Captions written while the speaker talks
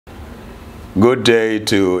Good day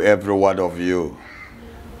to every one of you.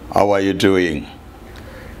 How are you doing?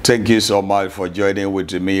 Thank you so much for joining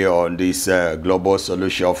with me on this Global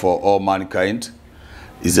Solution for All Mankind.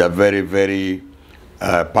 It's a very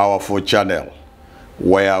powerful channel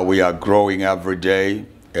where we are growing every day.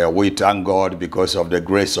 We thank God because of the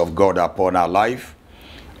grace of God upon our life.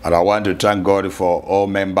 And I want to thank God for all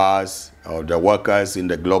members of the workers in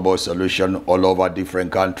the Global Solution all over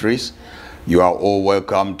different countries. You are all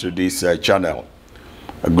welcome to this channel.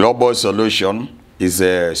 A Global Solution is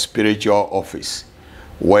a spiritual office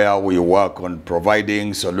where we work on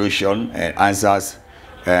providing solution and answers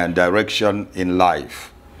and direction in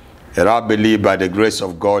life. And I believe by the grace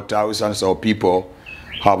of God, thousands of people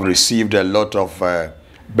have received a lot of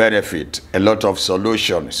benefit, a lot of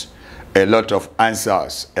solutions, a lot of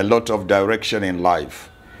answers, a lot of direction in life.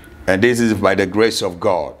 And this is by the grace of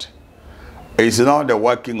God. It's not the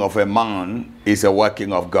working of a man, it's a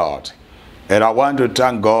working of God. And I want to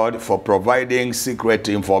thank God for providing secret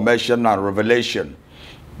information and revelation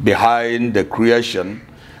behind the creation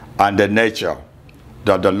and the nature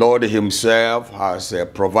that the Lord himself has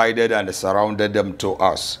provided and surrounded them to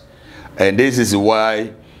us. And this is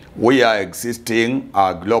why we are existing.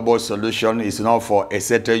 Our Global Solution is not for a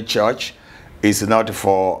certain church. It's not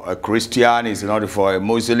for a Christian. It's not for a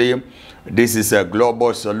Muslim. This is a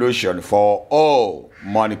global solution for all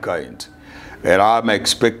mankind. And I'm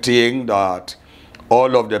expecting that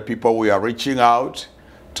all of the people we are reaching out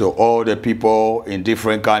to, all the people in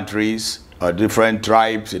different countries, different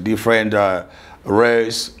tribes, different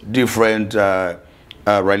race, different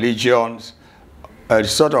religions,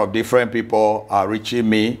 sort of different people are reaching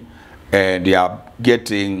me, and they are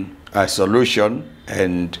getting a solution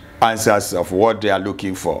and answers of what they are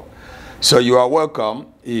looking for. So you are welcome.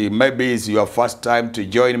 Maybe it's your first time to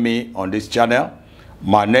join me on this channel.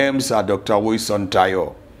 My name is Dr. Wilson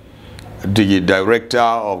Tayo, the Director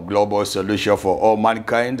of Global Solution for All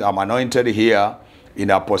Mankind. I'm anointed here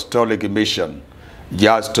in Apostolic Mission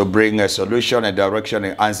just to bring a solution and direction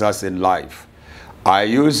and answers in life. I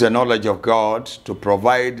use the knowledge of God to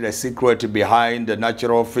provide the secret behind the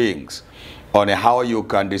natural things, on how you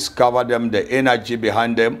can discover them, the energy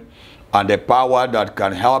behind them, and the power that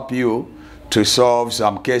can help you to solve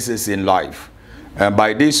some cases in life. And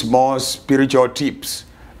by these small spiritual tips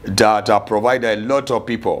that are provided, a lot of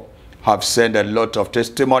people have sent a lot of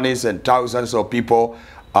testimonies, and thousands of people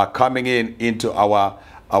are coming into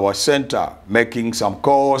our center, making some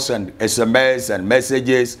calls and SMS and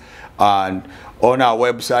messages, and on our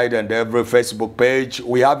website and every Facebook page.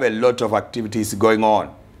 We have a lot of activities going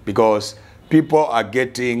on because people are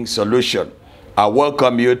getting solution. I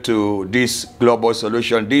welcome you to this Global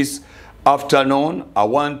Solution. This afternoon, I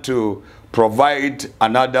want to provide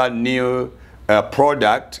another new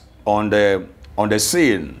product on the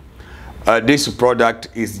scene. This product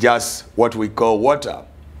is just what we call water,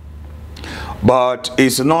 but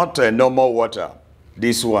it's not a normal water.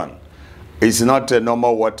 This one is not a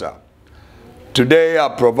normal water. Today, I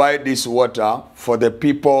provide this water for the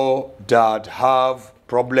people that have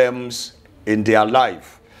problems in their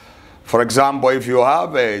life. For example, if you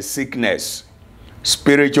have a sickness,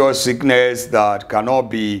 spiritual sickness that cannot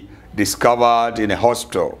be discovered in a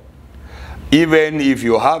hospital, even if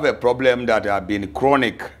you have a problem that has been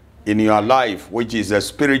chronic in your life, which is a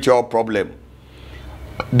spiritual problem,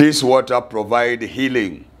 this water provides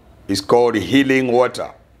healing. It's called healing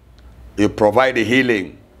water. It provides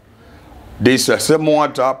healing. This same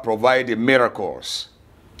water provides miracles.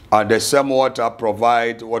 And the same water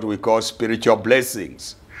provides what we call spiritual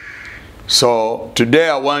blessings. So today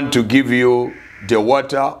I want to give you the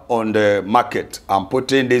water on the market. I'm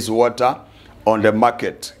putting this water on the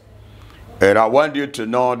market. And I want you to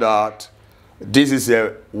know that this is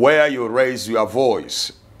where you raise your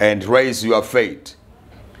voice and raise your faith.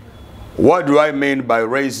 What do I mean by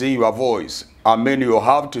raising your voice? I mean you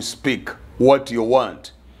have to speak what you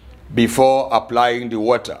want before applying the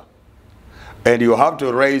water. And you have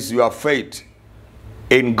to raise your faith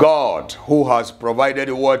in God who has provided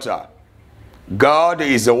water. God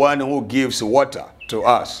is the one who gives water to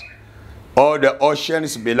us. All the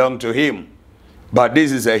oceans belong to him. But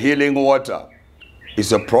this is a healing water.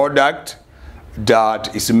 It's a product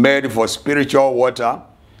that is made for spiritual water.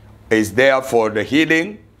 It's there for the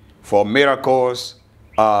healing, for miracles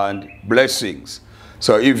and blessings.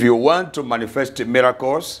 So if you want to manifest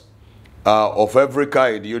miracles of every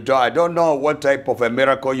kind, I don't know what type of a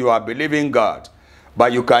miracle you are believing God,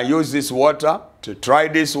 but you can use this water to try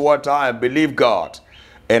this water and believe God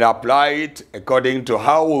and apply it according to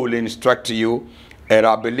how we will instruct you, and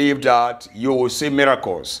I believe that you will see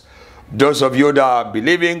miracles. Those of you that are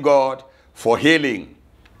believing God for healing,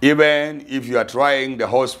 Even if you are trying the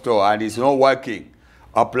hospital and it's not working,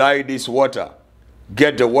 apply this water.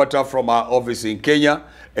 Get the water from our office in Kenya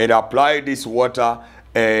and apply this water,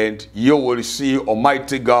 and you will see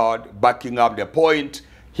Almighty God backing up the point.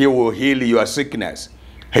 He will heal your sickness.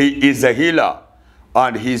 He is a healer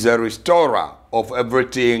and he's a restorer of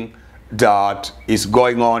everything that is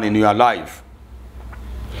going on in your life.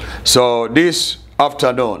 So this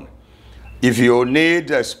afternoon, if you need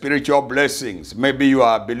spiritual blessings, maybe you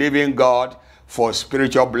are believing God for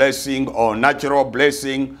spiritual blessing or natural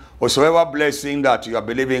blessing, whatsoever blessing that you are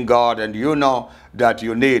believing God and you know that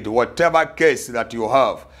you need, whatever case that you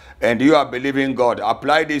have, and you are believing God,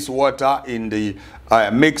 apply this water in the,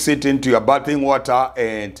 mix it into your bathing water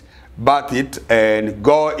and bath it and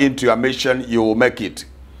go into your mission, you will make it.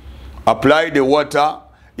 Apply the water.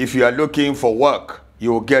 If you are looking for work,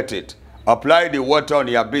 you will get it. Apply the water on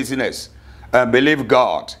your business and believe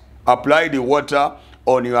God. Apply the water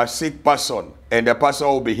on your sick person and the person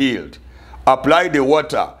will be healed. Apply the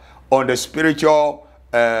water on the spiritual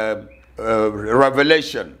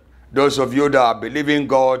revelation. Those of you that are believing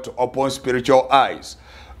God to open spiritual eyes.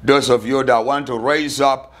 Those of you that want to raise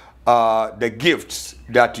up the gifts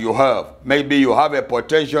that you have. Maybe you have a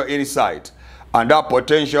potential inside and that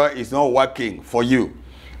potential is not working for you.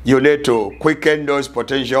 You need to quicken those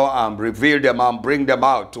potential and reveal them and bring them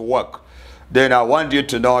out to work. Then I want you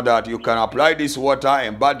to know that you can apply this water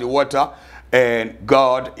and bath the water and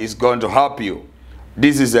God is going to help you.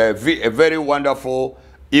 This is a very wonderful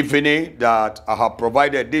evening that I have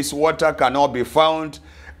provided. This water cannot be found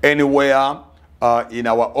anywhere in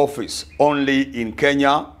our office, only in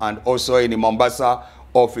Kenya and also in the Mombasa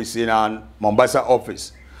office, in our Mombasa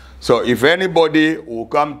office. So if anybody will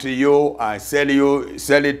come to you and sell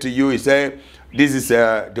it to you, he say, this is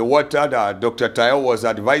the water that Dr. Tayo was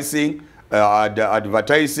advising,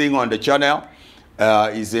 advertising on the channel.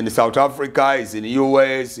 Is in South Africa, is in the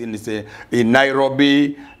US, in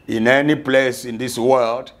Nairobi, in any place in this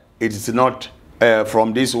world. It is not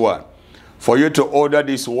from this world. For you to order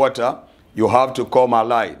this water, you have to call my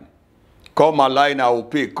line. Call my line, I will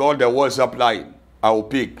pick. Call the WhatsApp line, I will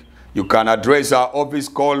pick. You can address our office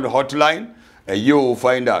call hotline, and you will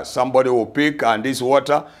find us. Somebody will pick, and this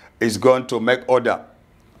water is going to make order.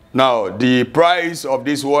 Now, the price of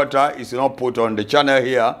this water is not put on the channel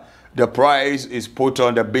here. The price is put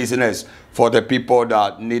on the business for the people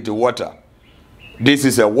that need the water. This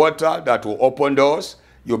is a water that will open doors.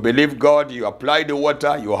 You believe God, you apply the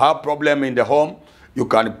water, you have problem in the home, you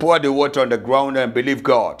can pour the water on the ground and believe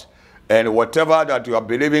God. And whatever that you are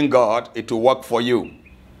believing God, it will work for you.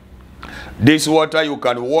 This water, you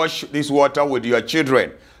can wash this water with your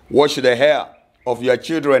children. Wash the hair of your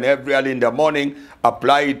children every early in the morning,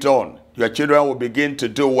 apply it on. Your children will begin to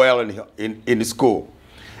do well in school.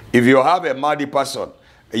 If you have a muddy person,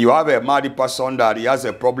 that he has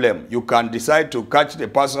a problem, you can decide to catch the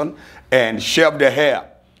person and shave the hair.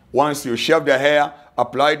 Once you shave the hair,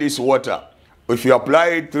 apply this water. If you apply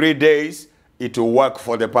it 3 days, it will work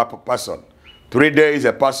for the person. 3 days,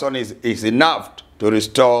 a person is enough to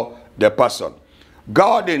restore the person.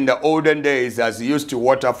 God in the olden days has used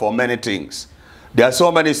water for many things. There are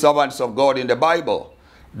so many servants of God in the Bible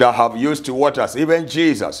that have used waters. Even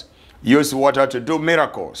Jesus used water to do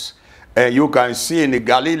miracles. And you can see in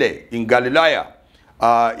Galilee, in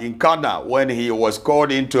Cana, when he was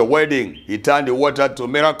called into a wedding, he turned the water to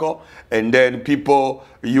miracle, and then people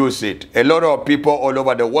use it. A lot of people all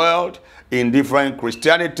over the world in different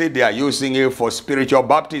Christianity, they are using it for spiritual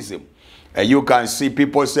baptism. And you can see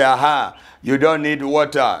people say, aha, you don't need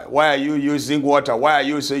water. Why are you using water? Why are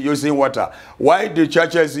you using water? Why do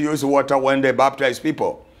churches use water when they baptize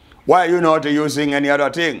people? Why are you not using any other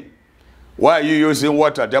thing? Why are you using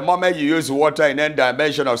water? The moment you use water in any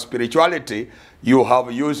dimension of spirituality, you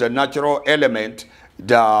have used a natural element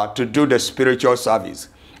to do the spiritual service.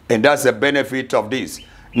 And that's the benefit of this.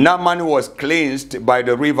 Naaman was cleansed by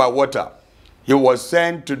the river water. He was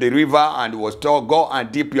sent to the river and was told, go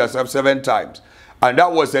and dip yourself 7 times. And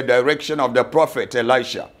that was the direction of the prophet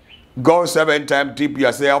Elisha. Go 7 times, dip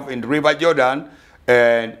yourself in the river Jordan,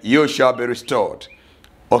 and you shall be restored.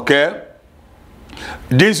 Okay?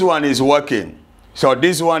 This one is working. So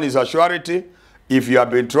this one is a surety. If you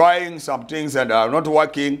have been trying some things and are not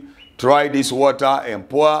working, try this water and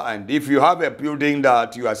pour. And if you have a building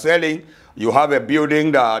that you are selling, you have a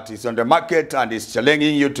building that is on the market and is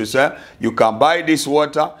challenging you to sell, you can buy this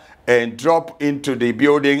water and drop into the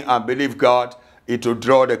building and believe God, it will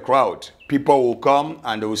draw the crowd. People will come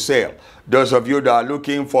and they will sell. Those of you that are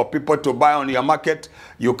looking for people to buy on your market,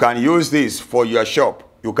 you can use this for your shop.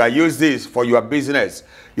 You can use this for your business.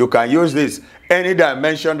 You can use this any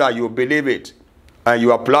dimension that you believe it. and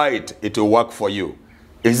you apply it, it will work for you.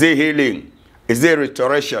 Is it healing? Is it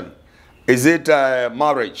restoration? Is it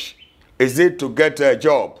marriage? Is it to get a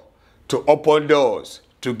job, to open doors,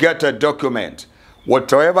 to get a document?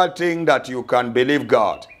 Whatever thing that you can believe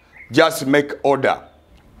God, just make order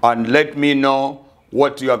and let me know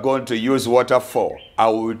what you are going to use water for. I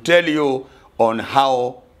will tell you on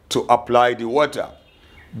how to apply the water.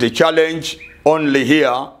 The challenge only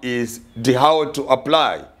here is the how to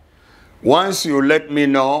apply. Once you let me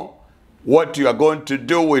know what you are going to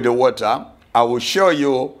do with the water, I will show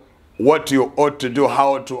you what you ought to do,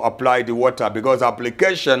 how to apply the water, because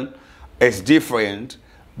application is different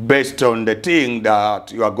based on the thing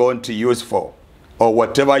that you are going to use for, or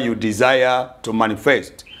whatever you desire to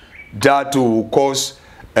manifest. That will cause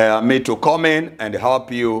me to come in and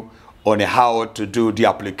help you on how to do the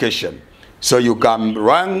application. So you can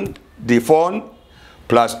run the phone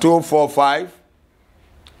 +245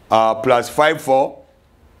 +54.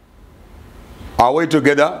 Are we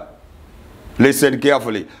together? Listen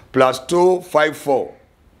carefully. +254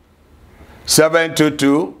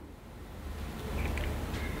 722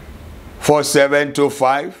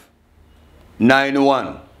 4725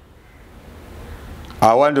 91.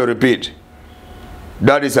 I want to repeat.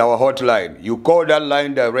 That is our hotline. You call that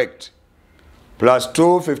line direct.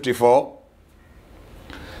 +254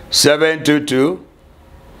 722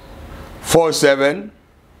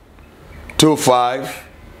 4725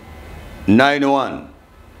 91.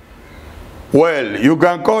 Well, you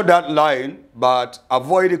can call that line, but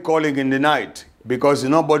avoid calling in the night because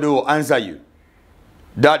nobody will answer you.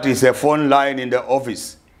 That is a phone line in the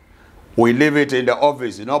office. We leave it in the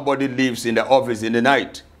office. Nobody lives in the office in the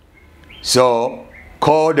night. So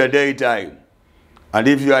call the daytime. And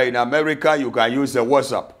if you are in America, you can use the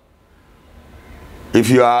WhatsApp. If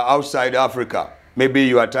you are outside Africa, maybe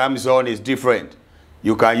your time zone is different.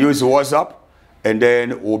 You can use WhatsApp, and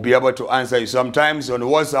then we'll be able to answer you. Sometimes on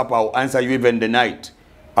WhatsApp, I'll answer you even the night.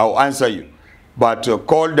 I'll answer you. But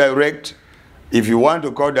call direct, if you want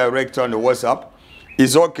to call direct on the WhatsApp,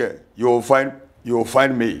 it's okay. You'll find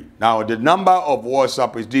me. Now, the number of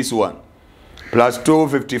WhatsApp is this one.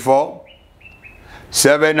 +254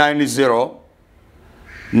 790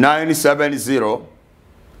 970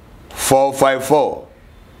 454.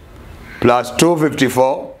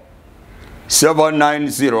 +254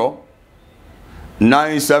 790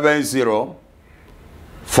 970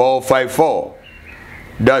 454.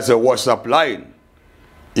 That's a WhatsApp line.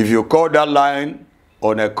 If you call that line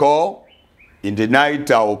on a call, in the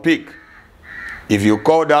night I will pick. If you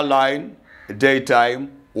call that line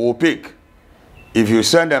daytime, we'll pick. If you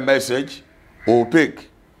send a message, we'll pick.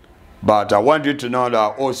 But I want you to know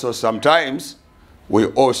that also sometimes we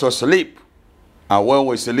also sleep. And when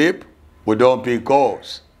we sleep, we don't pick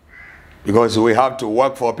calls. Because we have to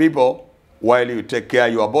work for people while you take care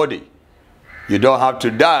of your body. You don't have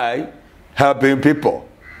to die helping people.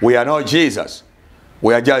 We are not Jesus.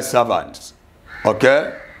 We are just servants.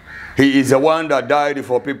 Okay? He is the one that died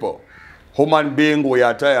for people. Human being, we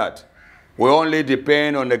are tired. We only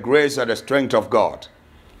depend on the grace and the strength of God.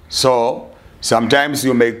 So, sometimes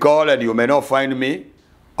you may call and you may not find me.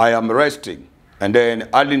 I am resting. And then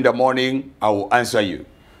early in the morning, I will answer you.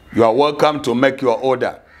 You are welcome to make your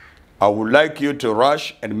order. I would like you to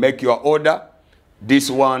rush and make your order. This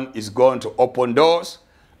one is going to open doors.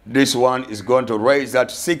 This one is going to raise that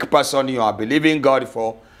sick person you are believing God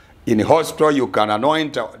for. In hospital, you can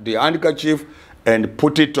anoint the handkerchief and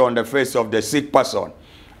put it on the face of the sick person.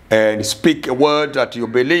 And speak a word that you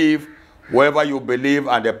believe, wherever you believe,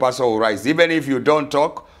 and the person will rise. Even if you don't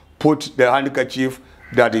talk, put the handkerchief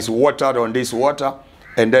that is watered on this water,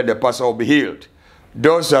 and then the person will be healed.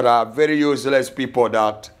 Those that are very useless people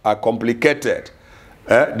that are complicated,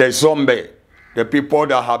 the zombie, the people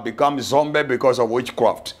that have become zombie because of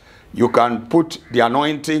witchcraft, you can put the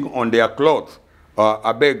anointing on their clothes.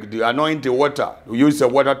 I beg, the anoint the water. Use the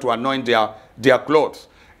water to anoint their clothes,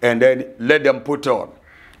 and then let them put on.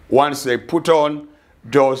 Once they put on,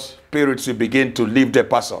 those spirits will begin to leave the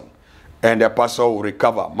person, and the person will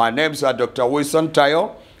recover. My name is Dr. Wilson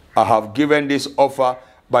Tayo. I have given this offer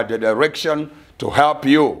by the direction to help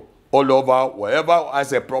you all over, wherever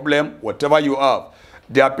has a problem, whatever you have.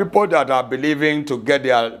 There are people that are believing to get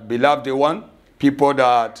their beloved one, people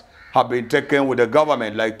that have been taken with the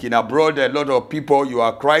government. Like in abroad, a lot of people, you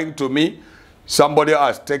are crying to me. Somebody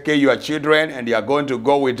has taken your children and they are going to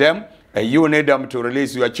go with them, and you need them to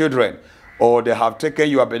release your children. Or they have taken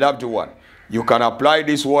your beloved one. You can apply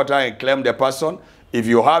this water and claim the person. If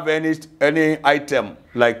you have any item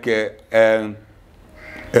like a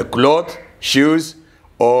cloth, shoes,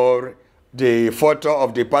 or the photo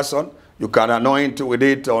of the person, you can anoint with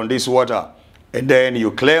it on this water. and then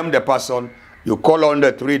you claim the person, you call on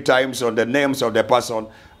the 3 times on the names of the person,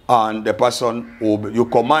 and the person you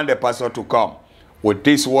command the person to come with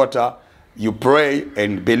this water. You pray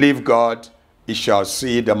and believe God, you shall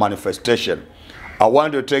see the manifestation. I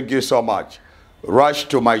want to thank you so much. Rush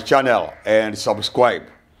to my channel and subscribe,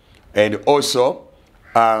 and also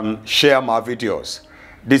share my videos.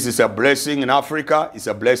 This is a blessing in Africa. It's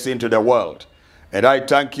a blessing to the world. And I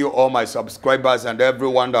thank you, all my subscribers and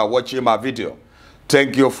everyone that are watching my video.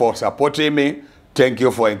 Thank you for supporting me. Thank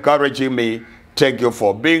you for encouraging me. Thank you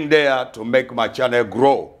for being there to make my channel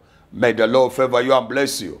grow. May the Lord favor you and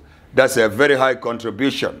bless you. That's a very high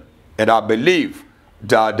contribution. And I believe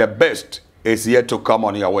that the best is yet to come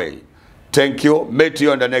on your way. Thank you. Meet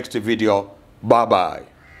you on the next video. Bye-bye.